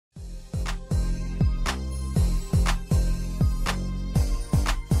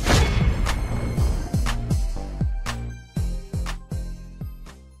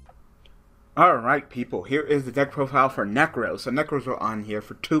Alright, people, here is the deck profile for Nekroz. So Nekroz were on here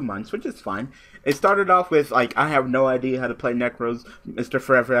for 2 months, which is fine. It started off with, like, I have no idea how to play Nekroz. Mr.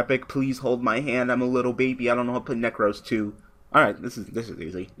 Forever Epic, please hold my hand. I'm a little baby. I don't know how to play Nekroz 2. Alright, this is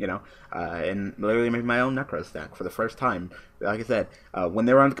easy, you know. And literally made my own Nekroz deck for the first time. Like I said, when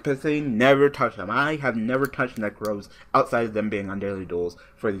they were on the capacity, never touched them. I have never touched Nekroz outside of them being on Daily Duels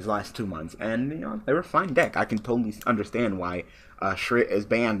for these last 2 months. And, you know, they were a fine deck. I can totally understand why Shrit is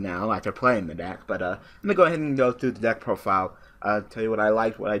banned now after playing the deck. But I'm going to go ahead and go through the deck profile, tell you what I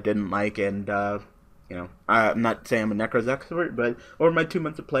liked, what I didn't like, and you know, I'm not saying I'm a Nekroz expert, but over my 2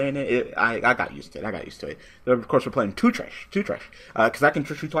 months of playing it, I got used to it. I got used to it. So of course, we're playing two Trish, because I can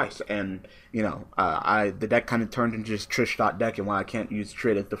Trish you twice, and you know, the deck kind of turned into just Trish dot deck, and while I can't use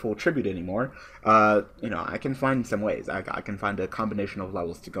Trid as the full tribute anymore, you know, I can find some ways. I can find a combination of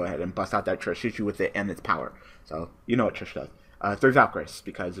levels to go ahead and bust out that Trish, shoot you with it and its power. So you know what Trish does. 3 Valkyries,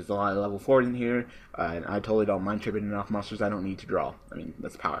 because there's a lot of level 4s in here, and I totally don't mind tributing off monsters I don't need to draw. I mean,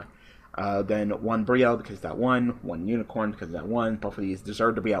 that's power. Then 1 Brio because that 1 Unicorn because that 1. Both of these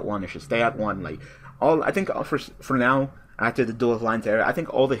deserve to be at 1. It should stay at 1. Like all, I think for now after the Duelist Lines era, I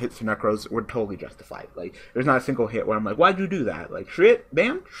think all the hits to Nekroz were totally justified. Like there's not a single hit where I'm like, why'd you do that? Like shit,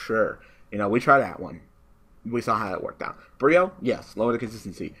 bam, sure. You know, we tried that one. We saw how it worked out. Brio, yes, lower the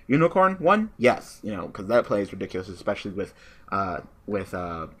consistency. Unicorn, 1, yes, you know, because that play is ridiculous, especially with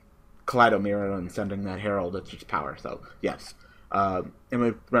Kaleido Mirror and sending that Herald at just power. So yes. And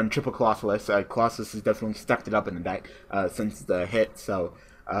we run triple Colossus. Colossus has definitely stepped it up in the deck since the hit. So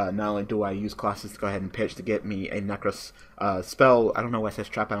not only do I use Colossus to go ahead and pitch to get me a Nekroz spell. I don't know SS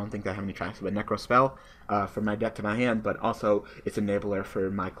Trap. I don't think I have any tracks of a Nekroz spell from my deck to my hand. But also it's enabler for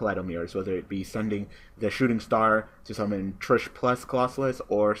my Kaleido Mirrors, whether it be sending the Shooting Star to summon Trish plus Colossus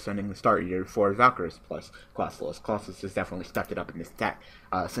or sending the Star Eater for Valkyries plus Colossus. Colossus has definitely stepped it up in this deck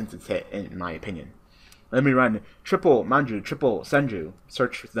since it's hit, in my opinion. Let me run triple Manju, triple Senju.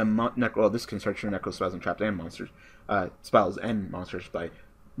 Search the well, this can search your Nekroz spells and traps and monsters, spells and monsters, but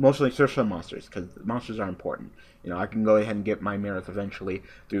mostly search for monsters because monsters are important. You know, I can go ahead and get my mirrors eventually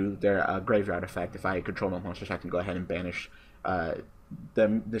through their graveyard effect. If I control no monsters, I can go ahead and banish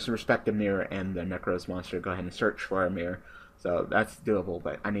this respective mirror and the Nekroz monster. Go ahead and search for a mirror. So that's doable,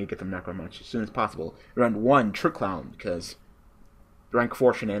 but I need to get the Nekroz monster as soon as possible. Run 1 Trick Clown because rank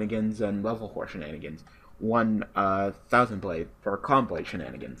 4 shenanigans and level 4 shenanigans. 1 Thousand Blade for Calm Blade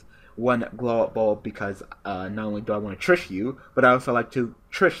shenanigans. 1 Glow Up Bulb because not only do I want to trish you, but I also like to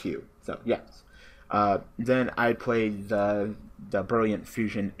trish you. So yes. Then I played the Brilliant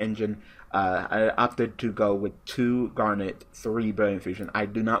Fusion engine. I opted to go with 2 Garnet, 3 Brilliant Fusion. I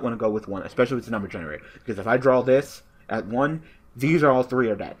do not want to go with 1, especially with the number generator, because if I draw this at 1, these are all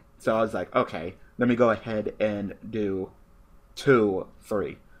 3 are dead. So I was like, okay, let me go ahead and do 2,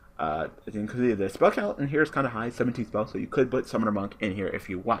 3. Including the spell count in here is kind of high, 17 spells, so you could put Summoner Monk in here if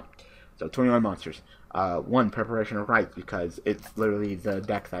you want. So 21 monsters. 1 Preparation of Rites because it's literally the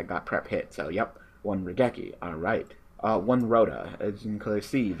deck that got prep hit. So yep, 1 Regeki. Alright. 1 Rhoda. As you can clearly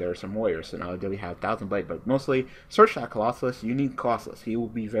see, there are some warriors. So now we have Thousand Blade, but mostly search that Colossus. You need Colossus. He will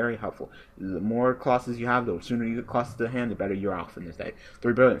be very helpful. The more Colossus you have, the sooner you get Colossus to the hand, the better you're off in this day.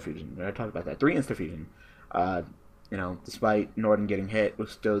 3 Brilliant Fusion. I talked about that. 3 Insta Fusion. You know, despite Norden getting hit, we'll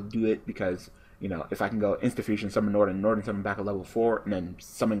still do it because, you know, if I can go Insta-Fusion, summon Norden summon back at level 4, and then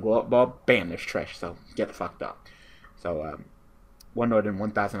summon Glow Up Bulb, bam, there's Trish, so get fucked up. So, 1 Norden,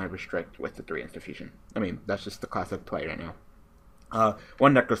 1000 I restrict with the 3 Insta-Fusion. I mean, that's just the classic play right now.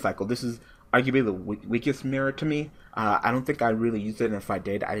 1 Necro Cycle. This is arguably the weakest mirror to me. I don't think I really used it, and if I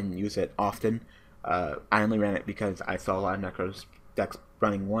did, I didn't use it often. I only ran it because I saw a lot of Necros decks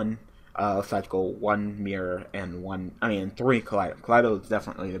running 1 cycle, 1 mirror, and 3 Kaleido. Kaleido is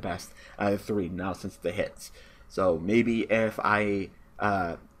definitely the best out of 3 now since the hits. So maybe if I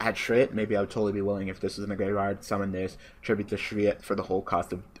had Shrit, maybe I would totally be willing, if this was in the graveyard, summon this, tribute to Shrit for the whole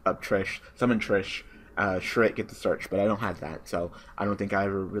cost of Trish, summon Trish, Shrit, get the search, but I don't have that, so I don't think I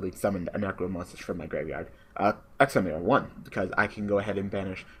ever really summoned a Necro monster from my graveyard. Examir 1, because I can go ahead and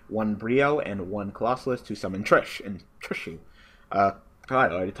banish 1 Brio and 1 Colossus to summon Trish, and Trish you. I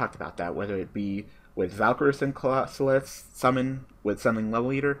already talked about that, whether it be with Valkyries and Colossus summon with summoning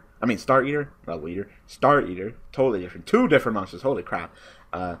Level Eater, Star Eater, Level Eater, Star Eater, totally different, 2 different monsters, holy crap,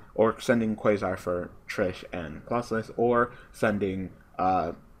 or sending Quasar for Trish and Colossus, or sending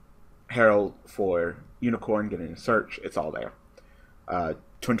Herald for Unicorn, getting a search, it's all there.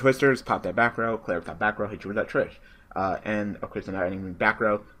 Twin Twisters, pop that back row, clear up that back row, hit you with that Trish, and of course I'm not even back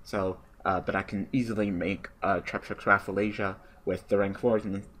row, so, but I can easily make Traptrix Rafflesia with the rank 4s,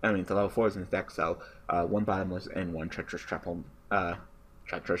 the level 4s in this deck, so 1 Bottomless and 1 Treacherous Trapple,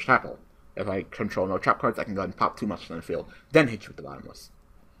 If I control no trap cards, I can go ahead and pop 2 monsters on the field, then hit you with the bottomless.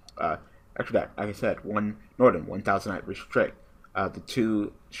 After that, like I said, 1 Northern, 1000 restrict. The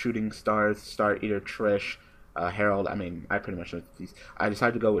 2 shooting stars, Star Eater, Trish, Herald. I mean, I pretty much know these. I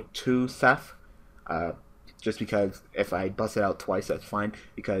decided to go with 2 Seth, just because if I bust it out twice, that's fine.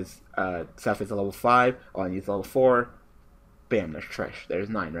 Because Seth is a level 5, all I need is level 4. Bam, there's Trish. There's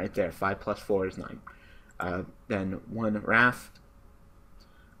 9 right there. 5 plus 4 is 9. Then 1 Wrath.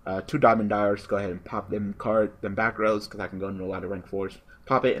 2 Diamond Dyers, go ahead and pop them back rows, because I can go into a lot of rank 4s.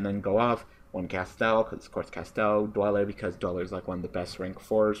 Pop it and then go off. 1 Castel, because of course Castel. Dweller, because Dweller is like one of the best rank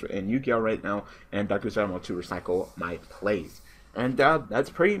 4s in Yu-Gi-Oh! Right now. And Dr. Zermo to recycle my plays. And that's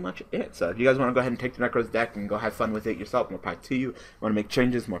pretty much it. So if you guys want to go ahead and take the Nekroz deck and go have fun with it yourself, more power to you. Want to make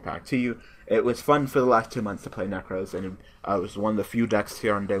changes, more power to you. It was fun for the last 2 months to play Nekroz, and it was one of the few decks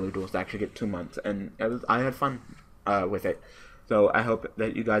here on Daily Duels to actually get 2 months, and I had fun with it. So I hope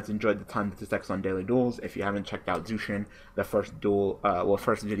that you guys enjoyed the time that this deck's on Daily Duels. If you haven't checked out Zushin, the first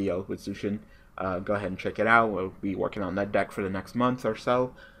first video with Zushin, go ahead and check it out. We'll be working on that deck for the next month or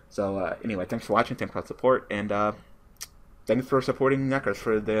so. So anyway, thanks for watching, thanks for the support, and thanks for supporting Nekroz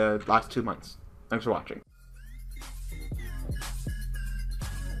for the last 2 months. Thanks for watching.